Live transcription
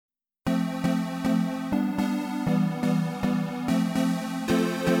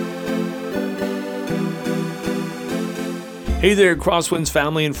Hey there, Crosswinds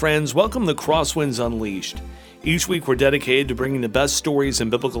family and friends. Welcome to Crosswinds Unleashed. Each week we're dedicated to bringing the best stories and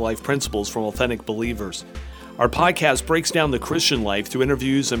biblical life principles from authentic believers. Our podcast breaks down the Christian life through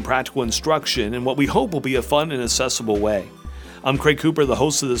interviews and practical instruction in what we hope will be a fun and accessible way. I'm Craig Cooper, the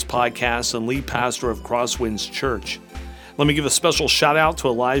host of this podcast and lead pastor of Crosswinds Church. Let me give a special shout out to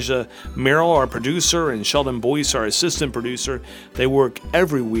Elijah Merrill, our producer, and Sheldon Boyce, our assistant producer. They work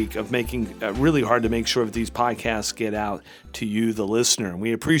every week of making really hard to make sure that these podcasts get out to you, the listener. And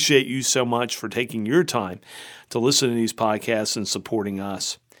we appreciate you so much for taking your time to listen to these podcasts and supporting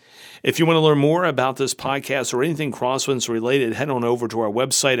us. If you want to learn more about this podcast or anything Crosswinds related, head on over to our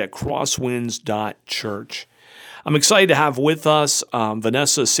website at crosswinds.church. I'm excited to have with us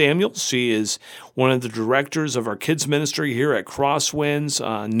Vanessa Samuels. She is one of the directors of our kids ministry here at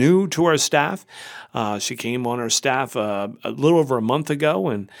Crosswinds, new to our staff. She came on our staff a little over a month ago,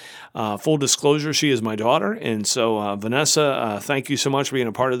 and full disclosure, she is my daughter. And so, Vanessa, thank you so much for being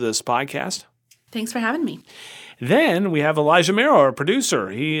a part of this podcast. Thanks for having me. Then we have Elijah Merrill, our producer.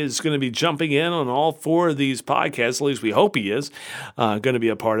 He is going to be jumping in on all four of these podcasts. At least we hope he is going to be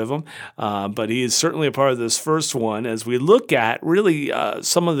a part of them. But he is certainly a part of this first one as we look at really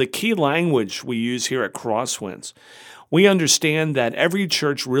some of the key language we use here at Crosswinds. We understand that every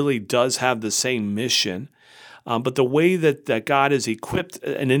church really does have the same mission. But the way that God has equipped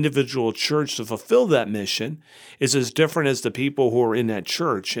an individual church to fulfill that mission is as different as the people who are in that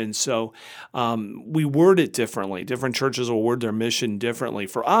church. And so we word it differently. Different churches will word their mission differently.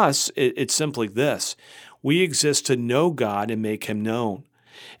 For us, it's simply this. We exist to know God and make Him known.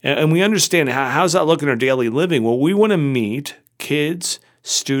 And we understand how's that look in our daily living? Well, we want to meet kids,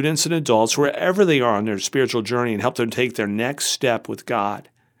 students, and adults wherever they are on their spiritual journey and help them take their next step with God.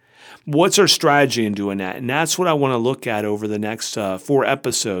 What's our strategy in doing that? And that's what I want to look at over the next 4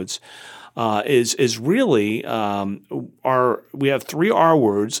 episodes. Is really we have 3 R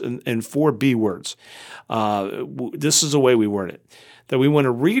words and 4 B words. This is the way we word it. That we want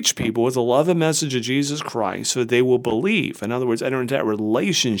to reach people with the love and message of Jesus Christ so that they will believe. In other words, enter into that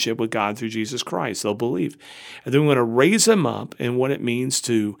relationship with God through Jesus Christ. They'll believe. And then we want to raise them up in what it means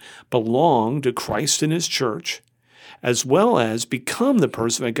to belong to Christ and His church, as well as become the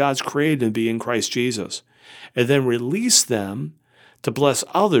person that God's created to be in Christ Jesus, and then release them to bless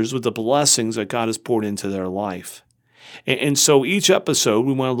others with the blessings that God has poured into their life. And so each episode,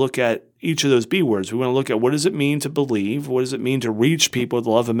 we want to look at each of those B words. We want to look at what does it mean to believe? What does it mean to reach people with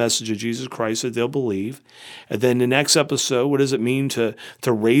the love and message of Jesus Christ that they'll believe? And then the next episode, what does it mean to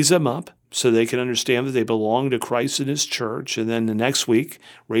raise them up so they can understand that they belong to Christ and His church? And then the next week,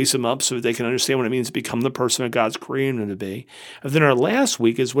 raise them up so that they can understand what it means to become the person that God's created them to be. And then our last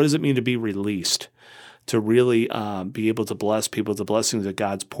week is what does it mean to be released? To really be able to bless people with the blessings that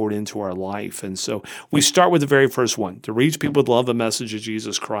God's poured into our life. And so we start with the very first one, to reach people with love the message of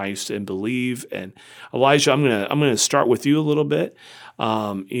Jesus Christ and believe. And Elijah, I'm gonna start with you a little bit.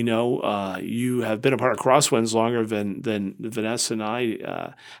 You have been a part of Crosswinds longer than Vanessa and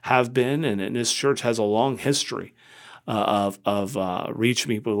I have been, and this church has a long history of reaching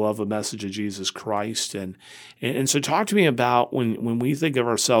people who love the message of Jesus Christ, and so talk to me about when we think of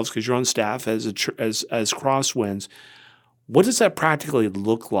ourselves, because you're on staff as Crosswinds, what does that practically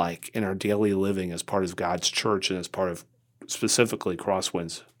look like in our daily living as part of God's church and as part of specifically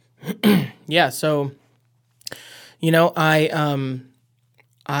Crosswinds? Yeah, so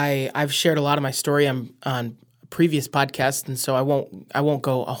I've shared a lot of my story on previous podcasts, and so I won't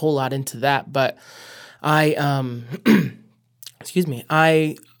go a whole lot into that, but I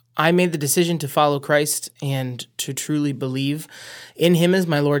made the decision to follow Christ and to truly believe in Him as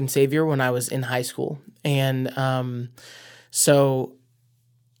my Lord and Savior when I was in high school. And so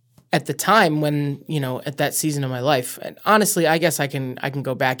at the time when, at that season of my life, and honestly, I guess I can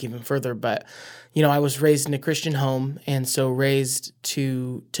go back even further, but, I was raised in a Christian home, and so raised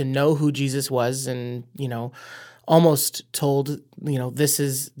to know who Jesus was, and, almost told, this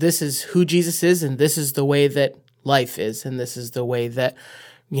is who Jesus is, and this is the way that life is, and this is the way that,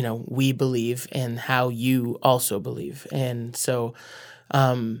 we believe, and how you also believe. And so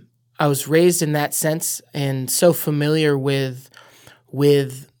I was raised in that sense, and so familiar with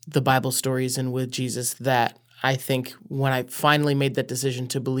the Bible stories and with Jesus that I think when I finally made that decision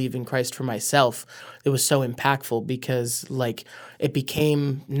to believe in Christ for myself, it was so impactful because it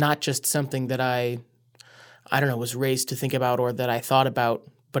became not just something that I was raised to think about or that I thought about,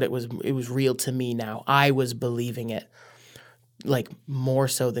 but it was real to me now. I was believing it, more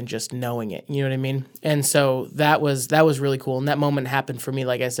so than just knowing it. You know what I mean? And so that was really cool. And that moment happened for me,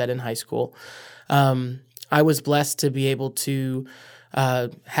 like I said, in high school. I was blessed to be able to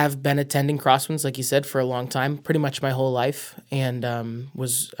have been attending Crosswinds, like you said, for a long time, pretty much my whole life, and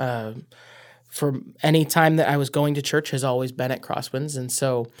was for any time that I was going to church has always been at Crosswinds, and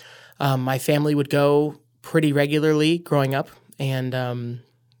so my family would go pretty regularly growing up, and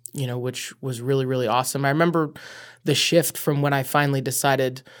which was really, really awesome. I remember the shift from when I finally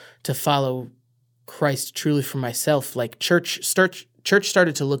decided to follow Christ truly for myself. Like church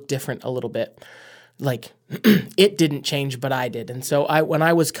started to look different a little bit. Like it didn't change, but I did. And so when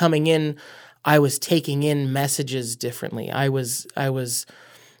I was coming in, I was taking in messages differently. I was,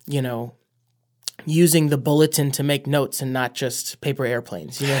 using the bulletin to make notes and not just paper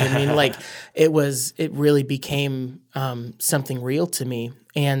airplanes. You know what I mean? Like it really became something real to me.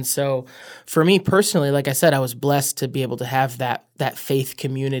 And so for me personally, like I said, I was blessed to be able to have that faith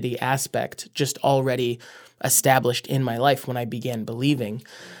community aspect just already established in my life when I began believing.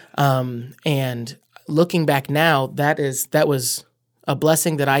 And looking back now, that was a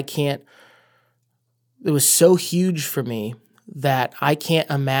blessing that it was so huge for me that I can't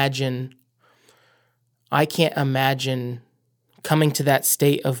imagine coming to that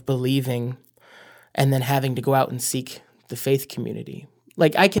state of believing and then having to go out and seek the faith community.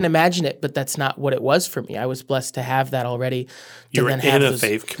 Like I can imagine it, but that's not what it was for me. I was blessed to have that already. You were in a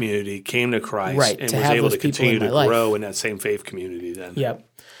faith community, came to Christ, right, and to was have able those to people in continue to my grow life. in that same faith community then. Yep.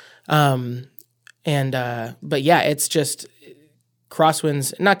 But yeah, it's just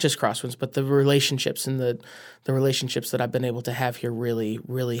Crosswinds, not just Crosswinds, but the relationships and the relationships that I've been able to have here really,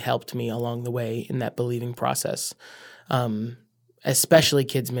 really helped me along the way in that believing process, especially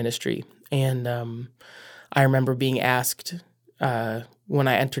kids ministry. And I remember being asked when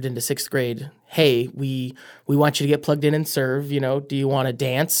I entered into 6th grade, hey, we want you to get plugged in and serve, do you want to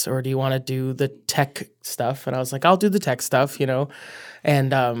dance or do you want to do the tech stuff? And I was like, I'll do the tech stuff, and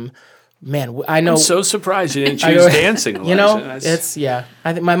man, I know. I'm so surprised you didn't choose dancing, Elijah.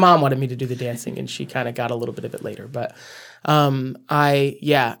 I think my mom wanted me to do the dancing and she kind of got a little bit of it later, but and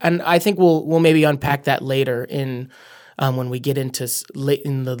I think we'll maybe unpack that later in when we get into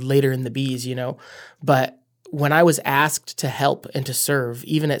later in the B's, but when I was asked to help and to serve,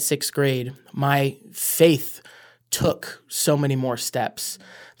 even at 6th grade, my faith took so many more steps.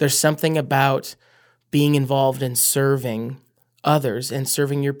 There's something about being involved in serving others and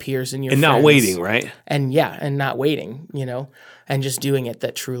serving your peers and your friends. And not waiting, right? And not waiting, and just doing it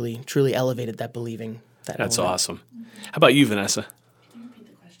that truly, truly elevated that believing. That's awesome. How about you, Vanessa?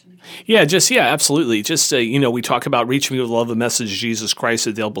 Yeah, absolutely. Just, we talk about reaching people with love, the message of Jesus Christ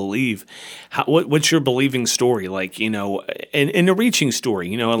that they'll believe. What's your believing story like, and the reaching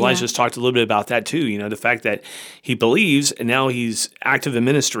story? Elijah's talked a little bit about that too, the fact that he believes and now he's active in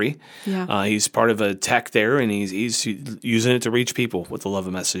ministry. Yeah. He's part of a tech there and he's using it to reach people with the love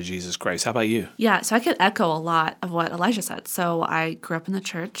and message of Jesus Christ. How about you? Yeah, so I could echo a lot of what Elijah said. So I grew up in the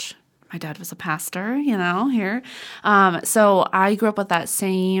church. My dad was a pastor, here. So I grew up with that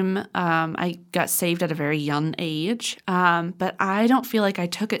same, I got saved at a very young age, but I don't feel like I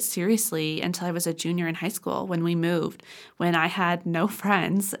took it seriously until I was a junior in high school when we moved, when I had no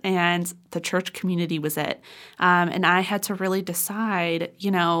friends and the church community was it. And I had to really decide,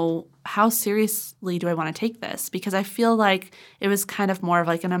 how seriously do I want to take this? Because I feel like it was kind of more of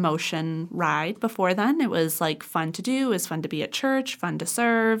like an emotion ride before then. It was like fun to do. It was fun to be at church, fun to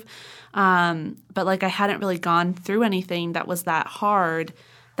serve. But like I hadn't really gone through anything that was that hard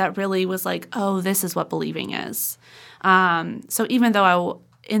that really was like, oh, this is what believing is. So even though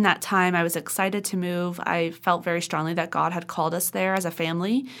in that time I was excited to move, I felt very strongly that God had called us there as a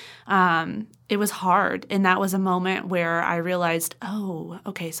family. It was hard. And that was a moment where I realized, oh,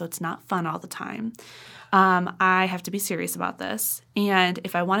 okay, so it's not fun all the time. I have to be serious about this. And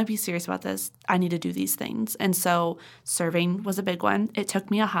if I want to be serious about this, I need to do these things. And so serving was a big one. It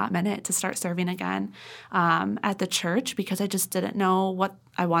took me a hot minute to start serving again at the church because I just didn't know what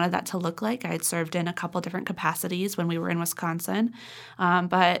I wanted that to look like. I had served in a couple different capacities when we were in Wisconsin.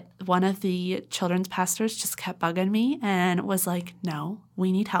 But one of the children's pastors just kept bugging me and was like, no,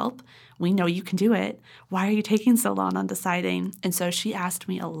 we need help. We know you can do it. Why are you taking so long on deciding? And so she asked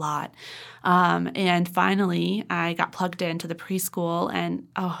me a lot. And finally, I got plugged into the preschool, and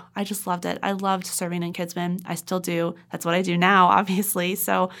I just loved it. I loved serving in Kidsman. I still do. That's what I do now, obviously.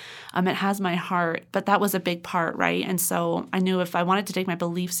 So it has my heart. But that was a big part, right? And so I knew if I wanted to take my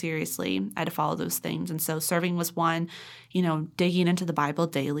belief seriously, I had to follow those things. And so serving was one. Digging into the Bible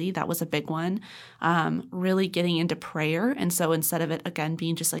daily, that was a big one. Really getting into prayer. And so instead of it, again,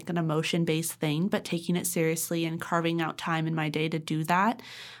 being just like an emotion-based thing, but taking it seriously and carving out time in my day to do that.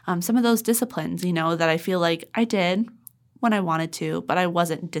 Some of those disciplines, that I feel like I did when I wanted to, but I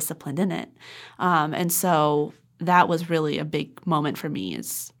wasn't disciplined in it. And so that was really a big moment for me,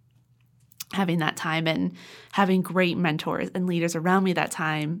 is having that time and having great mentors and leaders around me that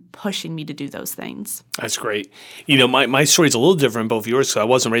time pushing me to do those things. That's great. My story is a little different than both yours, because I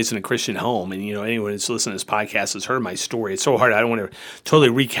wasn't raised in a Christian home. And, anyone who's listening to this podcast has heard my story. It's so hard. I don't want to totally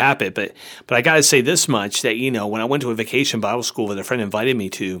recap it. But I got to say this much, that, when I went to a vacation Bible school that a friend invited me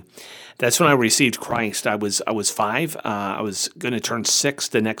to, that's when I received Christ. I was 5. I was going to turn 6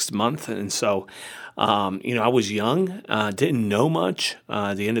 the next month. And so, I was young, didn't know much.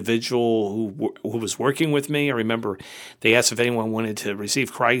 The individual who was working with me, I remember they asked if anyone wanted to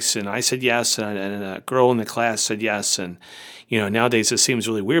receive Christ, and I said yes, and a girl in the class said yes. And nowadays this seems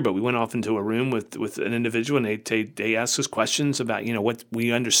really weird, but we went off into a room with an individual, and they asked us questions about what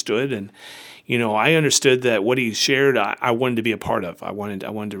we understood, and I understood that what he shared, I wanted to be a part of. I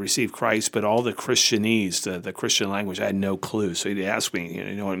wanted to receive Christ, but all the Christianese, the Christian language, I had no clue. So he'd ask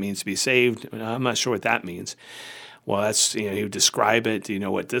me, what it means to be saved? I'm not sure what that means. Well, that's, he would describe it. Do you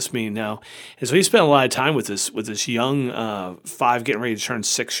know what this means now? And so he spent a lot of time with this young 5, getting ready to turn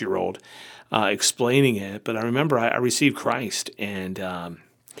 6-year-old, explaining it. But I remember I received Christ, and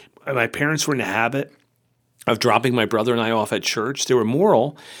my parents were in the habit of dropping my brother and I off at church. They were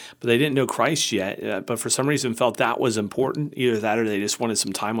moral, but they didn't know Christ yet. But for some reason felt that was important. Either that, or they just wanted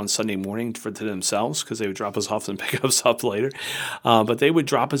some time on Sunday morning to themselves, because they would drop us off and pick us up later. But they would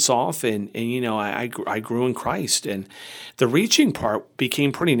drop us off, and I grew in Christ. And the reaching part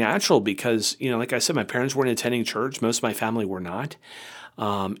became pretty natural because, like I said, my parents weren't attending church. Most of my family were not.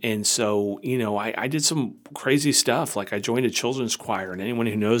 And so, I did some crazy stuff. Like I joined a children's choir, and anyone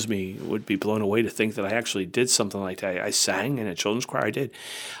who knows me would be blown away to think that I actually did something like that. I sang in a children's choir. I did.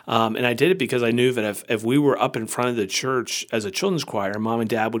 And I did it because I knew that if we were up in front of the church as a children's choir, Mom and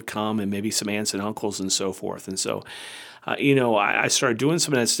Dad would come, and maybe some aunts and uncles and so forth. And so, I started doing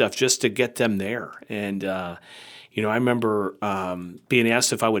some of that stuff just to get them there. And, I remember being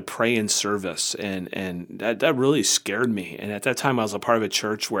asked if I would pray in service, and that really scared me. And at that time, I was a part of a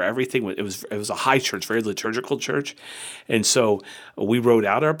church where everything was it was a high church, very liturgical church, and so we wrote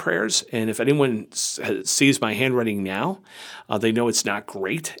out our prayers. And if anyone sees my handwriting now, they know it's not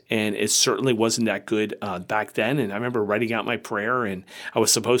great, and it certainly wasn't that good back then. And I remember writing out my prayer, and I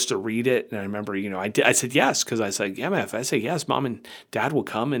was supposed to read it. And I remember, I said yes, because I said, yeah, man, if I say yes, Mom and Dad will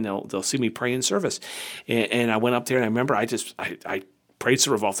come, and they'll see me pray in service. And I went up there, and I remember I prayed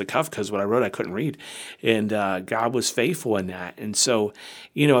sort of off the cuff, because what I wrote I couldn't read, and God was faithful in that. And so,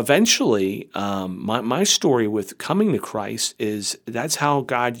 eventually, my story with coming to Christ is that's how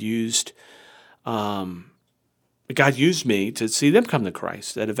God used me to see them come to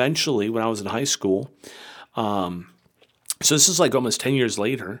Christ. That eventually, when I was in high school, so this is like almost 10 years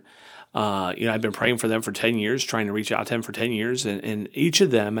later. I've been praying for them for 10 years, trying to reach out to them for 10 years, and each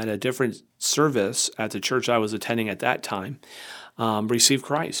of them at a different service at the church I was attending at that time received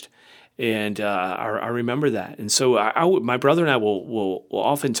Christ. And I remember that. And so my brother and I will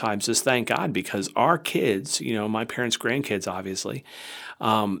oftentimes just thank God, because our kids, my parents' grandkids, obviously,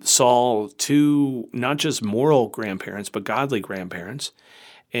 saw 2 not just moral grandparents, but godly grandparents.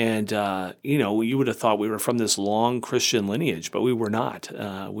 And, you would have thought we were from this long Christian lineage, but we were not.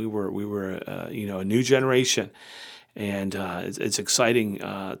 We were a new generation. And it's exciting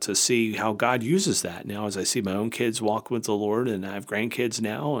to see how God uses that now, as I see my own kids walk with the Lord, and I have grandkids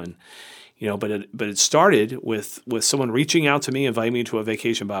now. And, but it started with someone reaching out to me, inviting me to a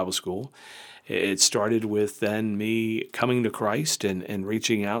vacation Bible school. It started with then me coming to Christ and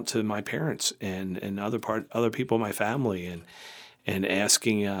reaching out to my parents and other people in my family, and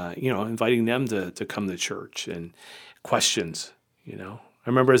asking, inviting them to come to church, and questions, I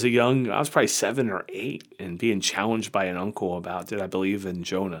remember as I was probably 7 or 8, and being challenged by an uncle about, did I believe in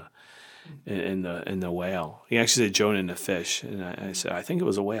Jonah in the whale? He actually said Jonah and the fish, and I said, I think it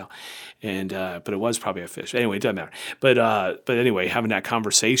was a whale, and but it was probably a fish. Anyway, it doesn't matter. But anyway, having that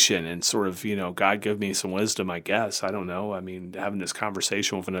conversation, and sort of, God gave me some wisdom, I guess. I don't know. I mean, having this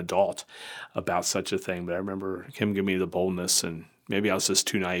conversation with an adult about such a thing. But I remember him giving me the boldness, and maybe I was just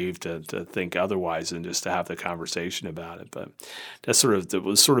too naive to think otherwise, and just to have the conversation about it. But that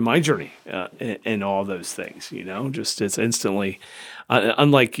was sort of my journey in all those things. Just it's instantly,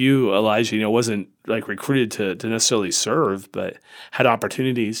 unlike you, Elijah. Wasn't like recruited to necessarily serve, but had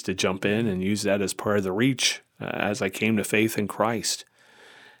opportunities to jump in and use that as part of the reach as I came to faith in Christ.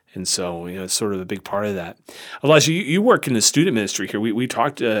 And so, it's sort of a big part of that. Elijah, you work in the student ministry here. We've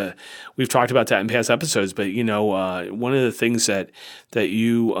talked about that in past episodes, but one of the things that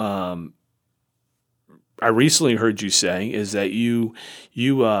you I recently heard you say is that you've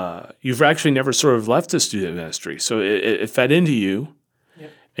actually never sort of left the student ministry. So it fed into you,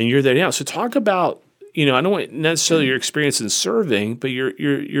 yep. And you're there now. So talk about I don't want necessarily your experience in serving, but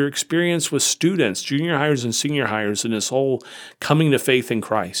your experience with students, junior hires and senior hires, and this whole coming to faith in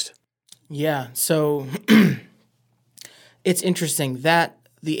Christ. Yeah, so it's interesting that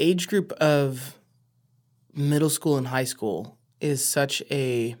the age group of middle school and high school is such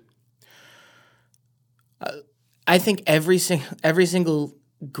a I think every single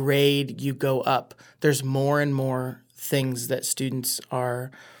grade you go up, there's more and more things that students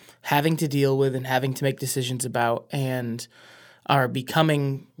are having to deal with and having to make decisions about, and are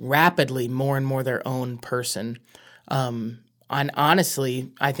becoming rapidly more and more their own person. And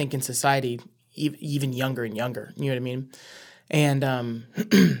honestly, I think in society, even younger and younger. You know what I mean? And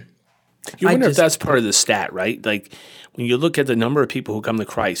you wonder if that's part of the stat, right? Like when you look at the number of people who come to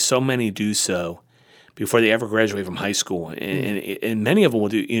Christ, so many do so before they ever graduate from high school, and many of them will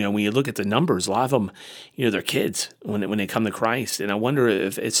do. When you look at the numbers, a lot of them, they're kids when they come to Christ. And I wonder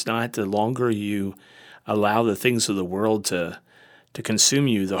if it's not the longer you allow the things of the world to consume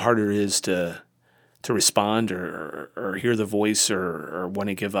you, the harder it is to respond or hear the voice or want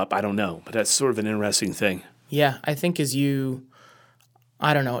to give up. I don't know, but that's sort of an interesting thing. Yeah, I think I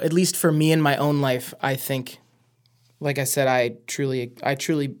don't know, at least for me in my own life, I think, like I said, I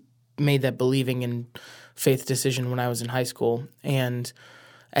truly made that believing in faith decision when I was in high school. And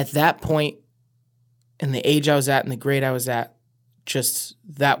at that point, in the age I was at and the grade I was at, just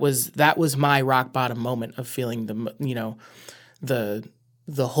that was my rock bottom moment of feeling the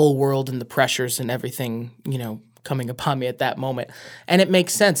whole world and the pressures and everything, coming upon me at that moment. And it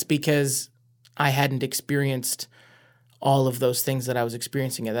makes sense because I hadn't experienced all of those things that I was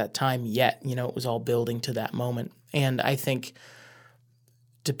experiencing at that time yet. It was all building to that moment. And I think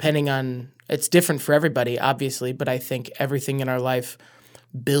it's different for everybody, obviously, but I think everything in our life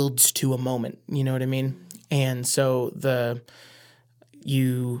builds to a moment. You know what I mean? And so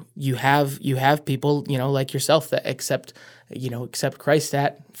you have people, like yourself that accept Christ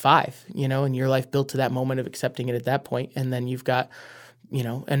at 5, and your life built to that moment of accepting it at that point. And then you've got,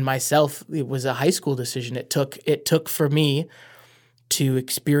 and myself, it was a high school decision. It took for me to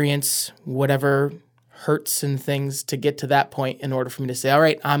experience whatever hurts and things to get to that point in order for me to say, all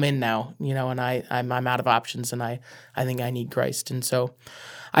right, I'm in now, and I'm out of options, and I think I need Christ. And so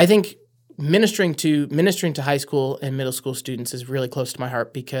I think ministering to high school and middle school students is really close to my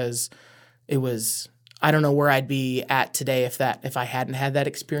heart because it was, I don't know where I'd be at today if I hadn't had that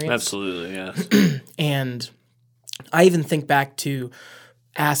experience. Absolutely, yes. And I even think back to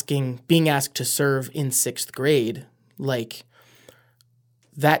being asked to serve in 6th grade, like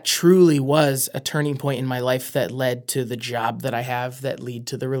that truly was a turning point in my life that led to the job that I have, that lead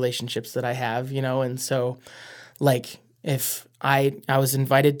to the relationships that I have, and so like if I was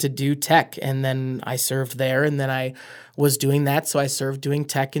invited to do tech and then I served there and then I was doing that. So I served doing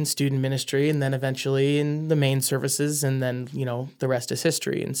tech and student ministry and then eventually in the main services and then, the rest is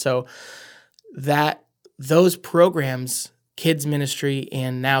history. And so those programs, kids ministry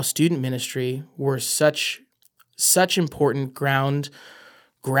and now student ministry, were such important groundwork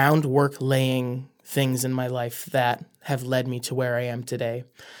laying things in my life that have led me to where I am today.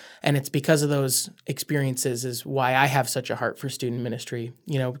 And it's because of those experiences is why I have such a heart for student ministry,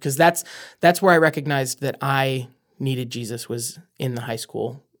 because that's where I recognized that I needed Jesus was in the high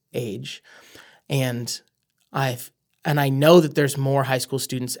school age. And I know that there's more high school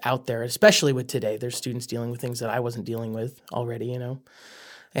students out there, especially with today. There's students dealing with things that I wasn't dealing with already,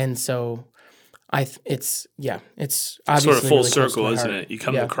 And so it's obviously sort of full really circle, isn't heart. it? You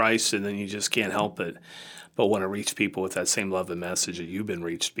come to Christ and then you just can't help it but want to reach people with that same love and message that you've been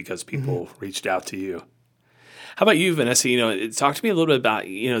reached because people reached out to you. How about you, Vanessa? Talk to me a little bit about,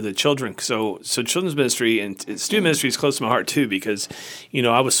 the children. So children's ministry and student ministry is close to my heart too because,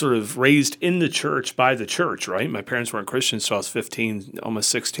 I was sort of raised in the church by the church, right? My parents weren't Christians, so I was 15, almost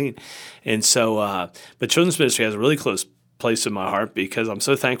 16. And so, but children's ministry has a really close place in my heart because I'm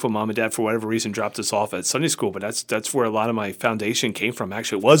so thankful Mom and Dad, for whatever reason, dropped us off at Sunday school. But that's where a lot of my foundation came from.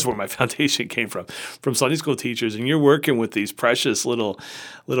 Actually, it was where my foundation came from Sunday school teachers. And you're working with these precious little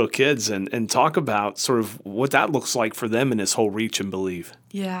kids and talk about sort of what that looks like for them in this whole reach and believe.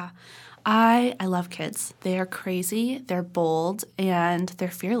 Yeah. I love kids. They are crazy, they're bold, and they're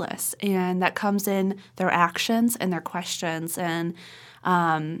fearless. And that comes in their actions and their questions. And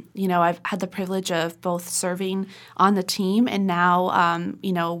I've had the privilege of both serving on the team and now,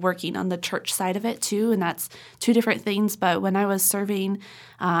 working on the church side of it too. And that's 2 different things. But when I was serving,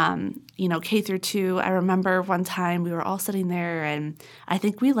 K through 2, I remember one time we were all sitting there and I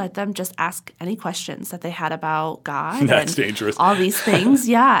think we let them just ask any questions that they had about God. That's and dangerous. All these things.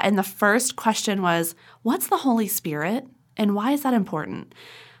 Yeah. And the first question was, what's the Holy Spirit and why is that important?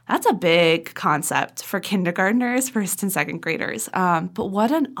 That's a big concept for kindergartners, first and second graders. But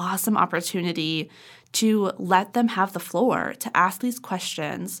what an awesome opportunity to let them have the floor to ask these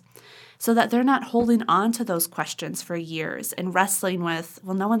questions so that they're not holding on to those questions for years and wrestling with,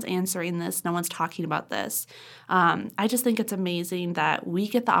 well, no one's answering this, no one's talking about this. I just think it's amazing that we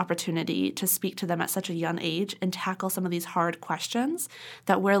get the opportunity to speak to them at such a young age and tackle some of these hard questions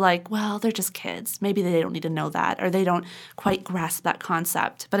that we're like, well, they're just kids. Maybe they don't need to know that, or they don't quite grasp that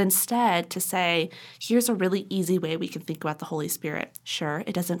concept. But instead to say, here's a really easy way we can think about the Holy Spirit. Sure,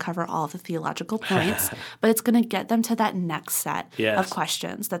 it doesn't cover all of the theological points, but it's going to get them to that next set of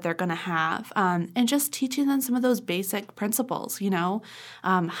questions that they're going to have. And just teaching them some of those basic principles,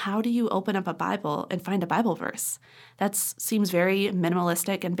 how do you open up a Bible and find a Bible verse? That seems very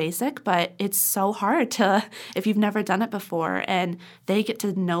minimalistic and basic, but it's so hard to, if you've never done it before, and they get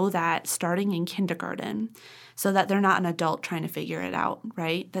to know that starting in kindergarten so that they're not an adult trying to figure it out,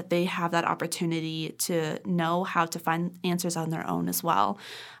 right? That they have that opportunity to know how to find answers on their own as well.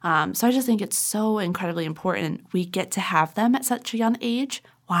 So I just think it's so incredibly important we get to have them at such a young age.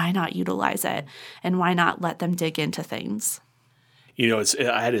 Why not utilize it? And why not let them dig into things?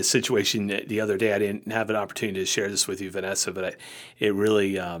 I had a situation the other day. I didn't have an opportunity to share this with you, Vanessa, but it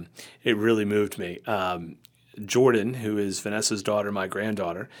really moved me. Jordan, who is Vanessa's daughter, my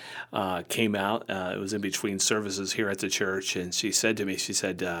granddaughter, came out. It was in between services here at the church, and she said to me,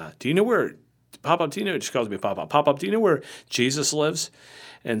 do you know where, Pop-Up, do you know, she calls me Pop-Up, Pop-Up, do you know where Jesus lives?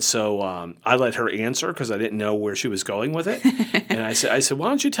 And so I let her answer because I didn't know where she was going with it. And I said, why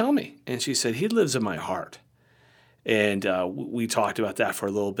don't you tell me? And she said, he lives in my heart. And we talked about that for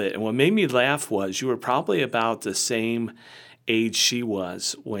a little bit. And what made me laugh was you were probably about the same age she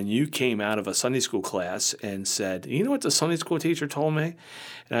was when you came out of a Sunday school class and said, you know what the Sunday school teacher told me?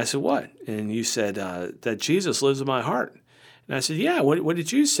 And I said, what? And you said, that Jesus lives in my heart. And I said, yeah, what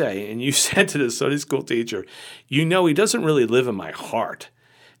did you say? And you said to the Sunday school teacher, he doesn't really live in my heart.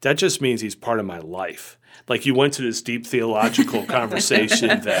 That just means he's part of my life. Like you went to this deep theological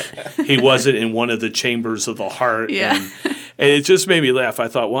conversation that he wasn't in one of the chambers of the heart. Yeah. And it just made me laugh. I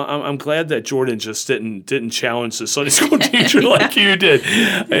thought, well, I'm glad that Jordan just didn't challenge the Sunday school teacher like you did.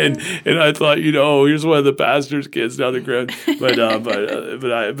 And I thought, here's one of the pastor's kids down the ground.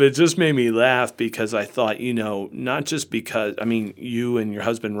 But it just made me laugh because I thought, not just because, you and your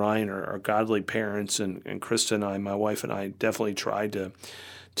husband Ryan are godly parents, and Krista and I, my wife and I, definitely tried to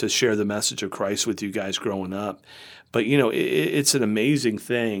share the message of Christ with you guys growing up. But, it's an amazing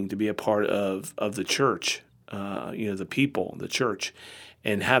thing to be a part of the church, the people, the church,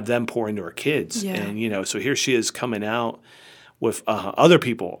 and have them pour into our kids. Yeah. And, so here she is coming out with other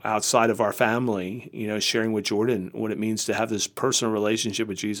people outside of our family, sharing with Jordan what it means to have this personal relationship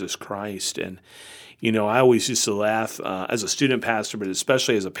with Jesus Christ. And, I always used to laugh as a student pastor, but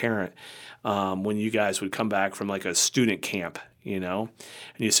especially as a parent, when you guys would come back from like a student camp, and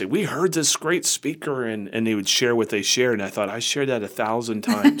you say, we heard this great speaker, and they would share what they shared. And I thought, I shared that 1,000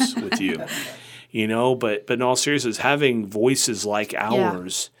 times with you, but in all seriousness, having voices like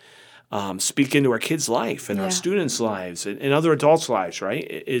ours speak into our kids' life and our students' lives and other adults' lives, right,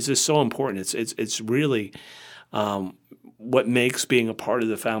 is just so important. It's really what makes being a part of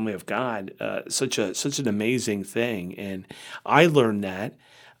the family of God such an amazing thing. And I learned that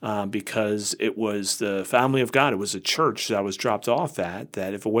because it was the family of God. It was a church that I was dropped off at,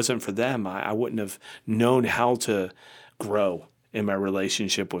 that if it wasn't for them, I wouldn't have known how to grow in my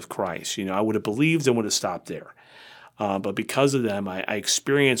relationship with Christ. I would have believed and would have stopped there. But because of them, I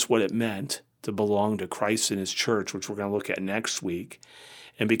experienced what it meant to belong to Christ and his church, which we're going to look at next week.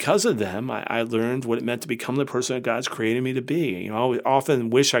 And because of them, I learned what it meant to become the person that God's created me to be. I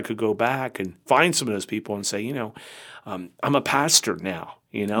often wish I could go back and find some of those people and say, I'm a pastor now,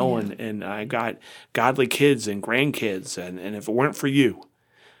 and I got godly kids and grandkids. And if it weren't for you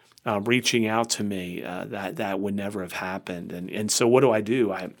reaching out to me, that would never have happened. And so what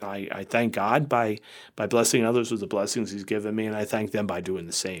do? I thank God by blessing others with the blessings he's given me, and I thank them by doing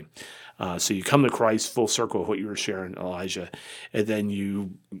the same. So you come to Christ, full circle of what you were sharing, Elijah, and then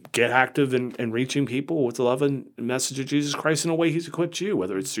you get active in reaching people with the love and message of Jesus Christ in a way he's equipped you,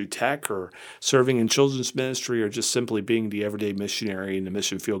 whether it's through tech or serving in children's ministry or just simply being the everyday missionary in the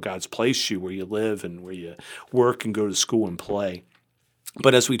mission field God's placed you where you live and where you work and go to school and play.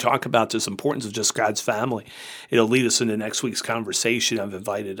 But as we talk about this importance of just God's family, it'll lead us into next week's conversation. I've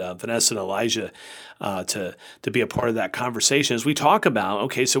invited Vanessa and Elijah to be a part of that conversation as we talk about,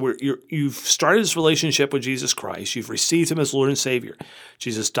 okay, so you've started this relationship with Jesus Christ. You've received him as Lord and Savior.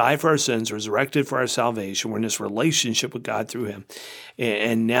 Jesus died for our sins, resurrected for our salvation. We're in this relationship with God through him.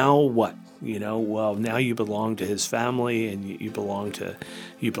 And now what? Well, now you belong to his family, and you belong to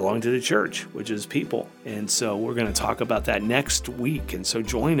the church, which is people. And so we're going to talk about that next week. And so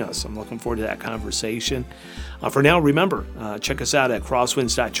join us. I'm looking forward to that conversation. For now, remember, check us out at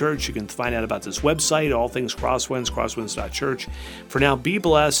crosswinds.church. You can find out about this website, all things Crosswinds, crosswinds.church. For now, be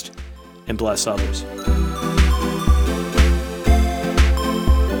blessed and bless others.